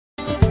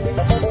I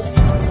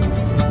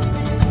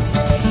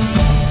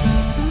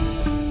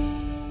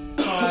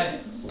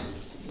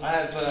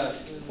have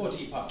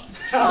 40 pounds.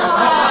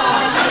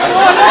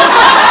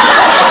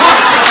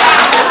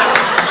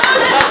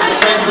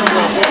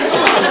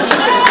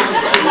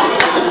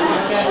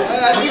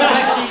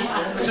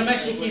 Which I'm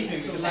actually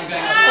keeping because I'm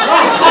going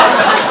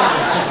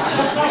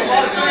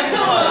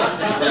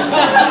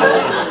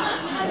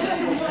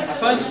I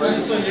phoned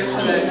Spencer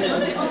yesterday.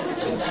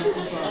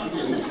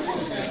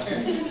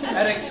 I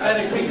had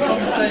a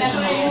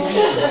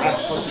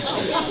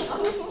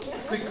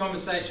quick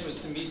conversation with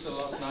Tembisa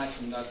last night,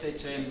 and I said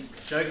to him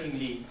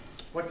jokingly,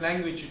 what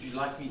language would you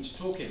like me to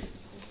talk in?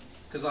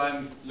 Because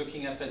I'm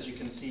looking up, as you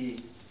can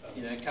see,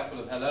 a couple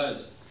of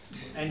hellos.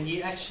 And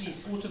he actually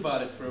thought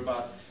about it for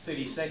about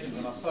 30 seconds,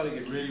 and I started to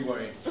get really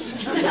worried.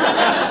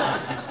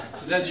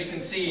 Because as you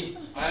can see,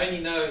 I only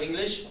know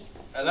English,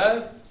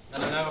 hello,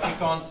 and I know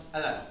Afrikaans,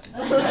 hello.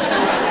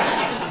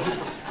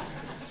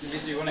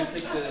 So you want to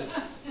click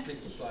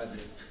the slide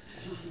there.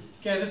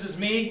 Okay, this is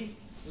me,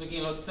 looking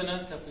a lot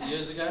thinner a couple of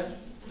years ago.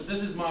 But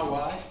this is my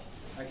why,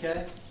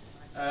 okay?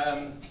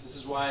 This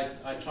is why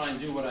I try and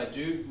do what I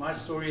do. My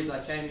story is I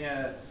came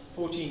here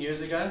 14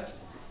 years ago.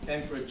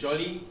 Came for a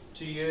jolly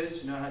 2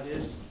 years, you know how it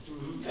is.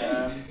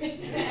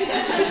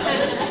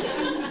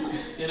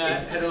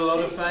 Had a lot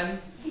of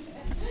fun.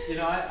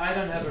 I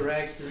don't have a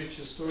rags to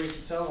riches story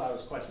to tell. I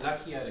was quite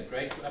lucky. I had a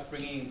great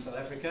upbringing in South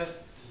Africa.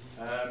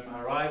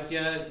 I arrived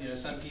here.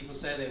 Some people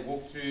say they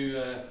walked through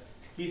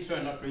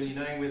Heathrow not really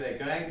knowing where they're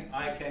going.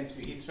 I came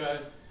through Heathrow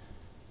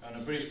on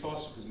a British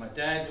passport because my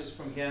dad was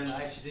from here, and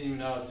I actually didn't even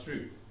know I was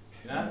through.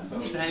 So I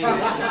was standing there.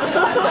 Is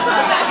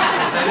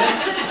that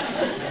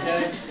it?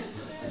 Okay.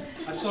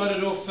 I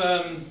started off,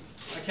 I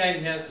came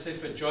here, as I said,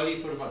 for a jolly,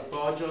 thought about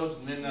bar jobs,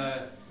 and then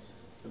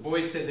the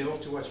boys said they're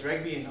off to watch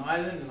rugby in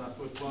Ireland, and I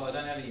thought, well, I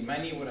don't have any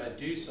money, what I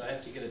do, so I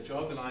had to get a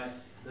job, and I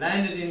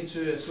landed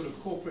into a sort of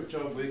corporate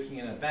job working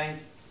in a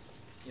bank.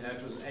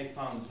 It was £8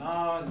 an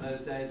hour. In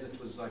those days, it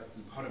was like,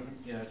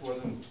 it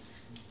wasn't,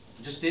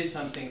 just did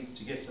something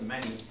to get some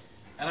money,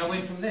 and I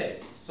went from there.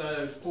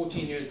 So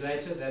 14 years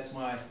later, that's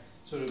my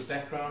sort of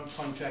background,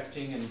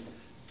 contracting, and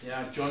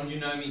John, you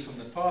know me from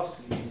the past,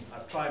 and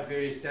I've tried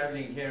various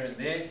dabbling here and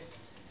there.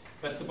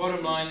 But the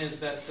bottom line is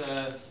that,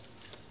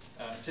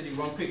 I'll tell you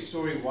one quick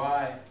story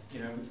why,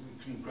 we're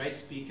great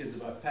speakers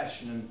about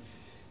passion. And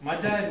my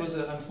dad was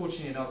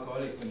unfortunately an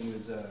alcoholic when he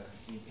was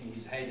in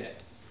his heyday.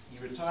 He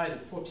retired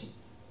at 40,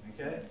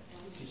 okay?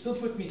 He still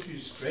put me through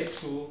great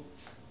school.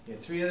 He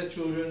had 3 other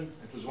children.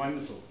 It was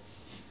wonderful.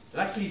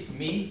 Luckily for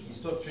me, he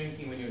stopped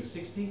drinking when he was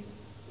 60.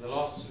 So the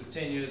last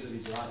 10 years of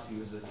his life, he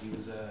was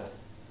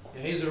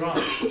around,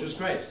 which was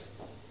great.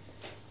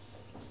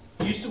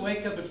 He used to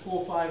wake up at 4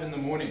 or 5 in the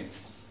morning,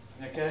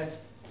 okay?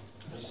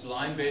 Just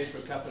lie in bed for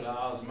a couple of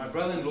hours. And my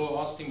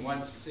brother-in-law asked him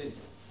once, he said,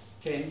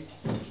 Ken,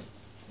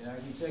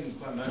 he's saying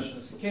quite emotional.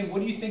 I said, Ken, what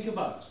do you think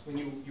about when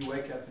you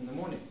wake up in the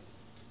morning?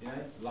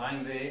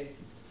 Lying there,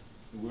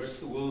 the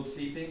worst of the world,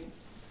 sleeping.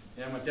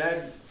 My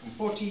dad, from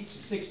 40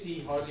 to 60,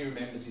 hardly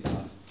remembers his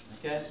life,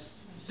 okay?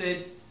 He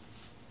said,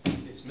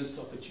 it's missed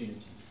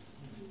opportunities.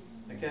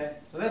 Okay,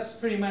 so that's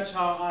pretty much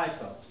how I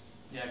felt.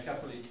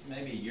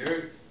 Maybe a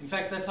year. In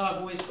fact, that's how I've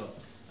always felt.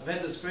 I've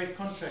had this great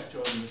contract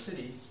job in the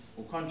city,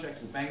 or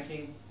contract with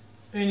banking,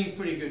 earning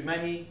pretty good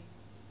money.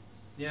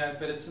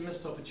 But it's a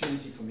missed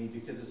opportunity for me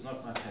because it's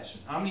not my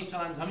passion. How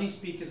many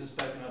speakers have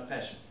spoken about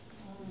passion?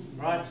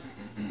 Right?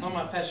 Not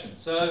my passion.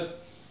 So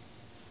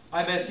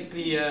I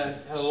basically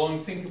had a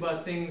long think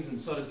about things and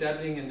started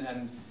dabbling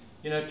and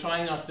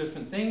trying out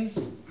different things.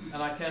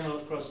 And I came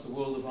across the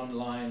world of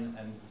online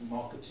and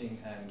marketing,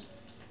 and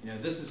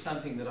this is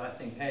something that I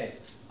think, hey,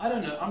 I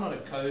don't know, I'm not a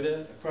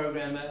coder, a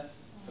programmer,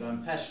 but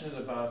I'm passionate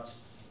about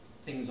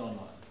things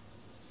online.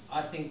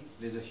 I think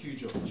there's a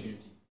huge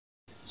opportunity.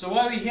 So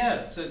why are we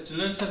here? So to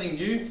learn something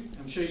new.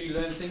 I'm sure you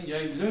learn things.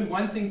 You learn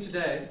one thing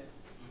today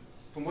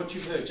from what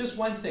you've heard, just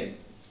one thing,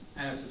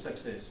 and it's a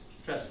success.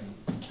 Trust me.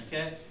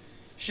 Okay?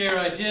 Share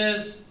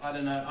ideas. I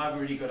don't know. I've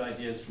already got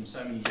ideas from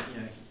so many,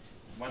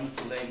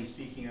 wonderful ladies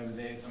speaking over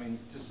there. I mean,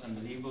 just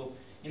unbelievable.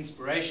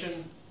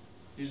 Inspiration.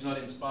 Who's not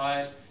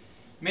inspired?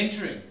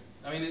 Mentoring.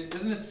 I mean,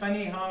 isn't it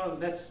funny how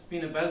that's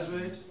been a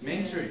buzzword?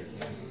 Mentoring.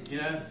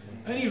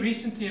 Only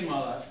recently in my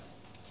life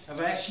have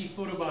I actually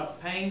thought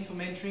about paying for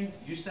mentoring.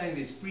 You're saying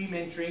there's free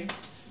mentoring,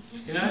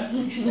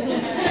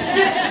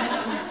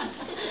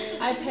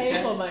 I pay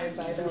for mine,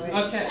 by the way.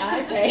 Okay.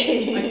 I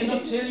pay. I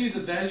cannot tell you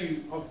the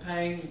value of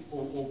paying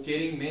or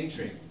getting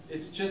mentoring.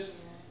 It's just,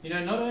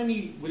 not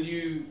only will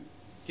you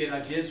get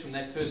ideas from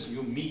that person,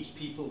 you'll meet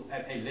people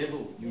at a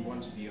level you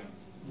want to be on.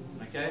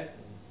 Okay?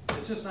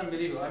 It's just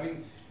unbelievable. I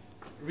mean,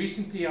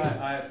 recently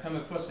I've come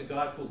across a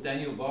guy called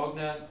Daniel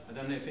Wagner. I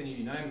don't know if any of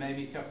you know him.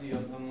 Maybe a couple of you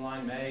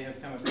online may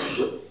have come across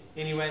him.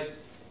 Anyway,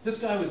 this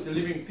guy was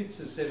delivering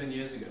pizzas 7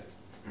 years ago.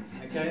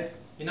 Okay?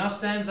 He now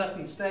stands up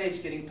on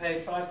stage getting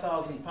paid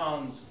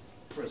 £5,000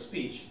 for a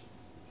speech.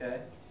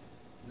 Okay?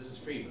 This is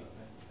free, by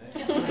the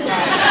way. Okay?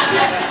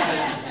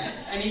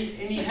 and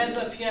he has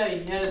up here,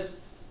 he has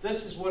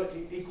this is what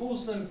he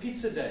calls them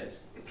pizza days.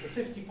 It's the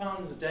 50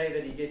 pounds a day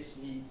that he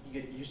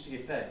used to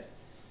get paid.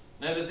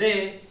 And over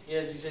there,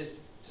 he says,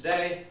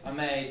 today I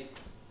made,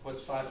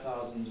 what's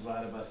 5,000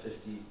 divided by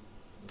 50?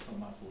 That's not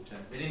my forte.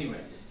 But anyway,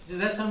 he says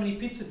that's how many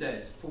pizza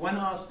days for 1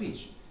 hour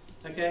speech.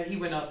 Okay, he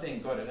went out there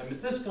and got it. I mean,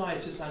 this guy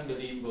is just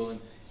unbelievable, and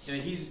you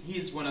know,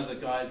 he's one of the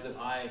guys that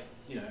I,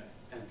 you know,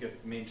 have got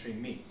mentoring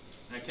me.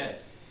 Okay,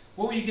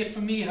 what will you get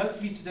from me?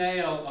 Hopefully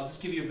today I'll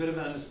just give you a bit of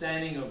an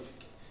understanding of,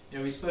 you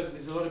know,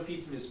 there's a lot of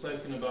people who've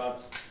spoken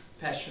about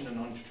passion and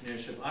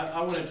entrepreneurship.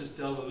 I want to just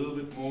delve a little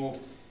bit more,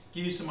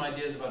 give you some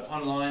ideas about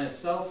online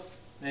itself.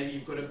 Maybe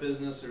you've got a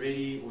business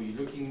already, or you're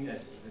looking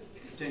at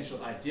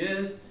potential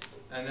ideas,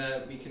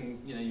 and we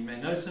can, you know, you may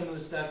know some of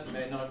the stuff, you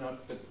may not,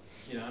 but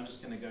you know, I'm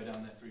just going to go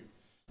down that route.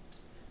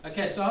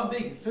 Okay, so how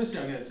big? Firstly,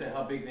 I'm going to say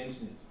how big the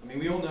internet is. I mean,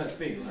 we all know it's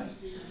big, right?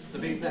 It's a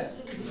big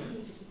place.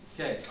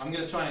 Okay, I'm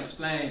going to try and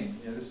explain.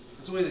 You know,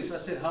 it's always, if I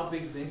said how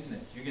big is the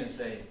internet, you're going to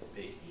say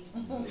big.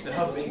 But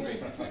how big?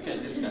 Okay,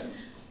 let's go.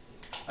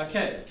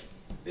 Okay,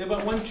 there are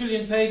about 1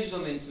 trillion pages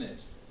on the internet.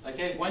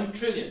 Okay, 1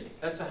 trillion.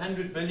 That's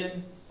 100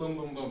 billion. Boom,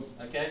 boom, boom.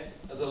 Okay,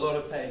 that's a lot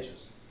of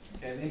pages.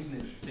 Okay, the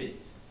internet's big.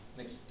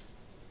 Next.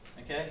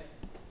 Okay.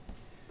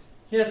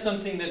 Here's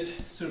something that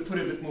sort of put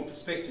a bit more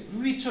perspective. If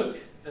we took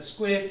a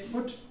square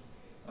foot,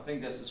 I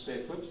think that's a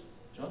square foot,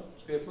 John,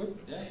 square foot,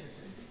 yeah?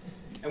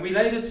 And we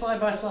laid it side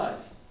by side,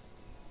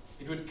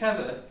 it would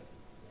cover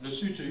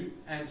Lesotho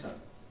and some.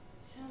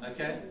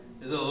 Okay?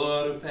 There's a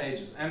lot of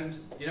pages. And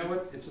you know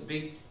what? It's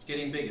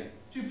getting bigger.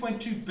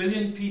 2.2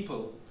 billion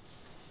people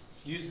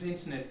use the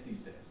internet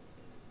these days.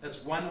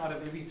 That's 1 out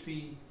of every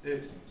 3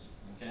 Earthlings.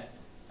 Okay?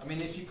 I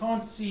mean, if you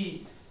can't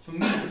see, for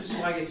me, this is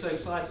why I get so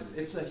excited.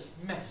 It's a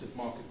massive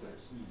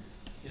marketplace.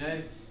 You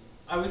know,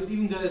 I would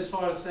even go as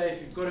far as say,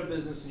 if you've got a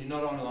business and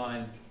you're not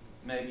online,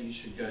 maybe you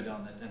should go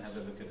down that and have a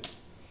look at it.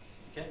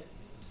 Okay?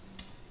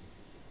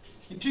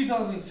 In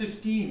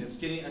 2015, it's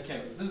getting,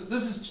 okay,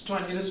 this is to try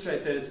and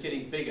illustrate that it's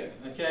getting bigger.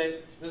 Okay?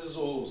 This is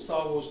all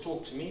Star Wars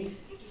talk to me.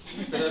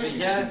 But over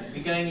here,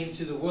 we're going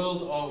into the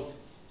world of,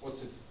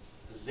 what's it?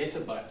 A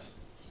zettabyte.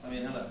 I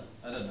mean, hello,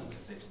 I don't know what a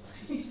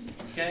zettabyte is.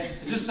 Okay?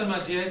 Just some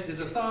idea,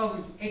 there's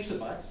 1,000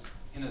 exabytes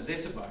in a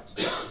zettabyte.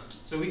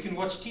 So we can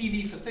watch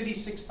TV for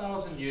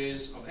 36,000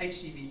 years of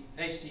HD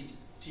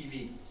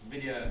TV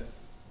video,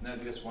 no,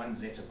 that's 1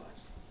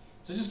 zettabyte.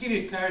 So just give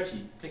you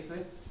clarity, click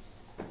there.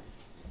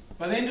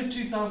 By the end of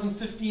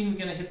 2015, we're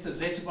going to hit the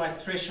zettabyte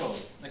threshold.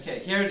 Okay,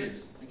 here it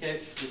is.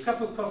 Okay, your cup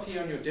of coffee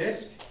on your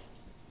desk,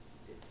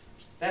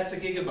 that's a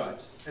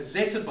gigabyte. A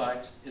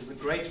zettabyte is the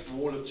Great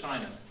Wall of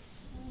China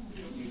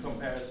in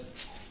comparison.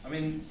 I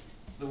mean,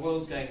 the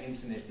world's going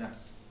internet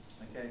nuts.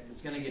 Okay,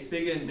 it's going to get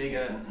bigger and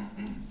bigger,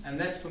 and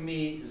that for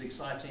me is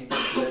exciting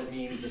because that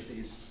means that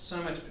there's so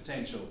much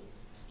potential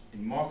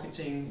in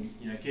marketing,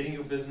 you know, getting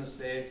your business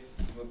there.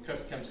 We'll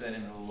come to that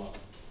in a little while.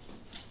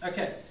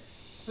 Okay,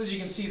 so as you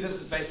can see, this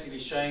is basically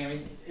showing, I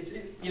mean,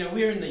 you know,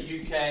 we're in the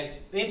UK.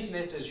 The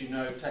internet, as you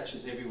know,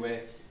 touches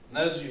everywhere. And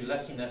those of you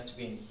lucky enough to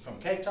be from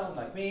Cape Town,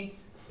 like me,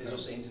 there's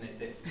also internet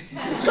there.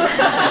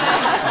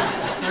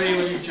 Sorry,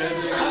 all you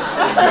journalists.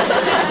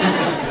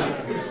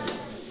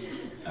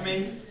 I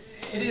mean,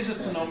 it is a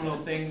phenomenal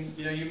thing.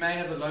 You know, you may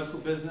have a local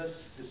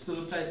business. There's still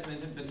a place in the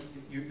internet, but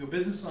your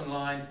business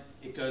online,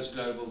 it goes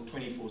global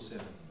 24/7.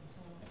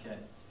 Okay.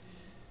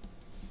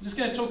 I'm just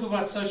going to talk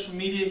about social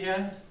media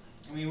here.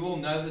 I mean, we all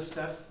know this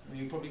stuff. I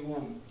mean, probably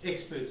all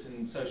experts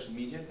in social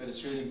media, but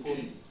it's really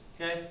important.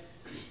 Okay.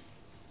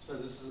 I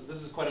suppose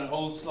this is quite an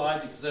old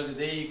slide because over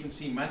there you can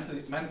see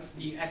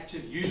monthly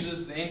active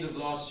users. The end of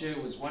last year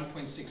was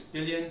 1.6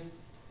 billion.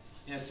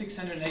 You know,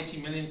 680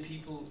 million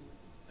people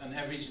on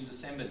average in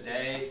December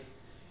day.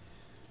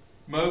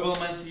 Mobile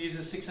monthly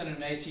users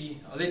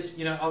 680. I'll let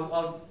you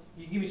know.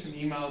 You give me some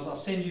emails. I'll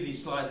send you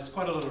these slides. There's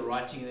quite a lot of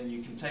writing, and then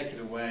you can take it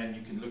away and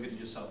you can look at it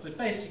yourself. But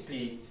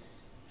basically,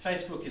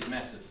 Facebook is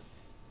massive.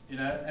 You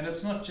know, and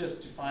it's not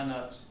just to find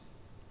out,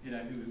 you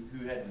know,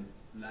 who had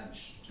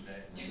lunch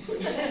today.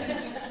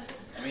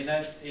 I mean,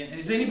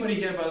 is anybody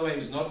here, by the way,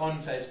 who's not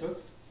on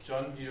Facebook?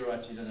 John, you're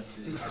right. You don't have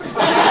to do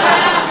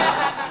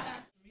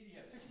that.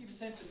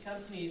 50% of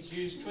companies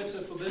use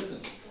Twitter for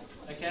business.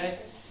 Okay.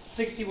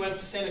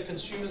 61% of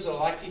consumers are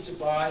likely to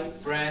buy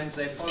brands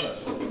they follow.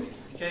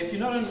 Okay, if you're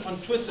not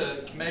on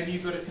Twitter, maybe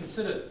you've got to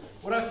consider.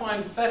 What I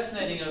find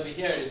fascinating over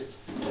here is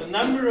the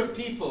number of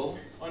people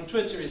on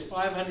Twitter is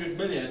 500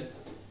 million.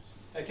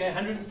 Okay,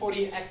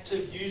 140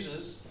 active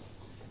users.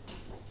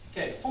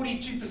 Okay,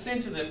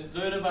 42% of them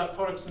learn about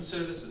products and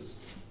services.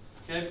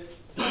 Okay,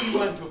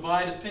 41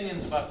 provide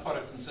opinions about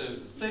products and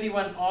services.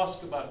 31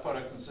 ask about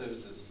products and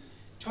services.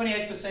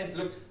 28%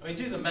 look. I mean,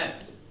 do the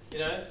maths. You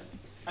know.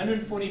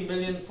 140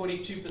 million,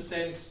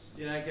 42%,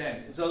 you know,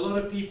 again, it's a lot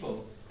of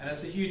people, and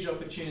it's a huge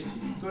opportunity.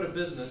 If you've got a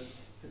business,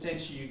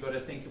 potentially you've got to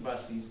think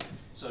about these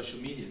social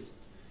medias.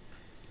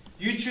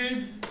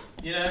 YouTube,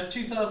 you know,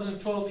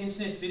 2012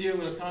 internet video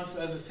will account for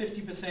over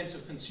 50%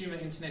 of consumer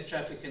internet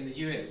traffic in the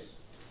US.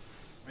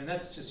 I mean,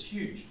 that's just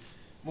huge.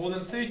 More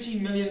than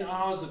 13 million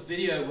hours of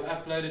video were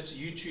uploaded to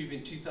YouTube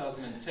in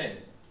 2010.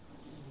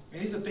 I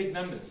mean, these are big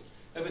numbers.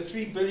 Over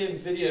 3 billion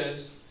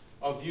videos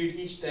are viewed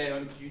each day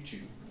on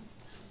YouTube.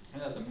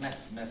 And those are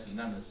massive, massive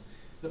numbers.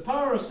 The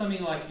power of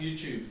something like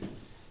YouTube,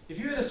 if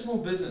you had a small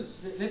business,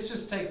 let's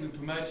just take, we're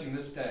promoting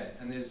this day,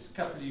 and there's a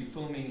couple of you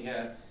filming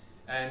here,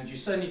 and you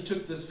suddenly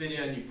took this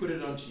video and you put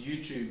it onto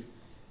YouTube,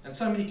 and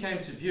somebody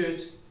came to view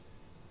it,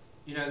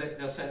 you know,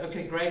 they'll say,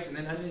 okay, great, and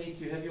then underneath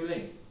you have your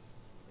link.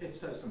 It's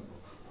so simple.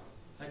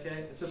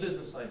 Okay, it's a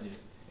business idea.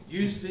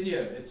 Use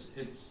video. It's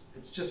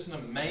just an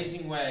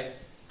amazing way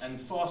and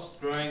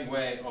fast-growing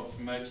way of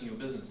promoting your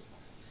business.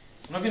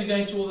 I'm not going to go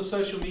into all the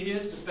social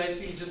medias, but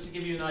basically just to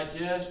give you an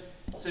idea,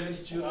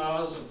 72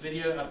 hours of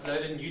video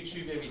uploaded on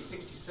YouTube every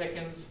 60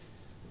 seconds.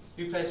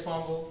 Who plays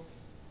Farmville?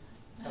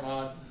 Come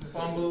on,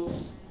 Farmville?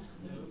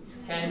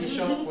 Candy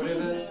shop,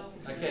 whatever?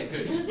 Okay,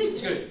 good.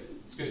 It's good.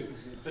 It's good.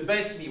 But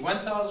basically,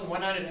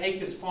 1,100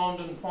 acres farmed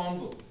in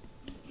Farmville.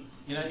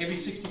 You know, every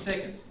 60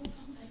 seconds.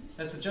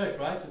 That's a joke,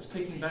 right? It's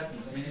clicking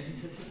buttons. I mean,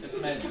 it's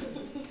amazing.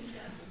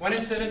 1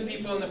 in 7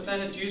 people on the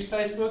planet use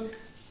Facebook.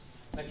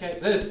 Okay,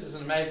 this is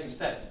an amazing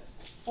stat.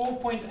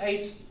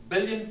 4.8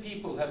 billion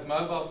people have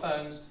mobile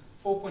phones.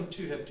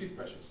 4.2 have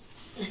toothbrushes.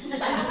 Okay?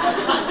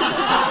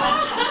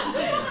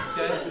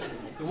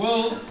 The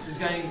world is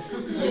going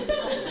cuckoo.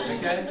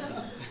 Okay?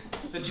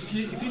 But if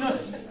you're not,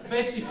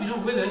 basically, if you're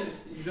not with it,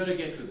 you've got to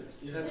get with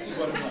it. That's the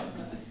bottom line.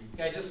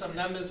 Okay, just some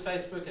numbers.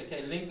 Facebook.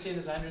 Okay, LinkedIn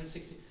is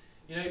 160.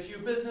 You know, if you're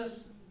a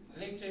business,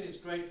 LinkedIn is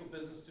great for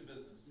business to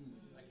business.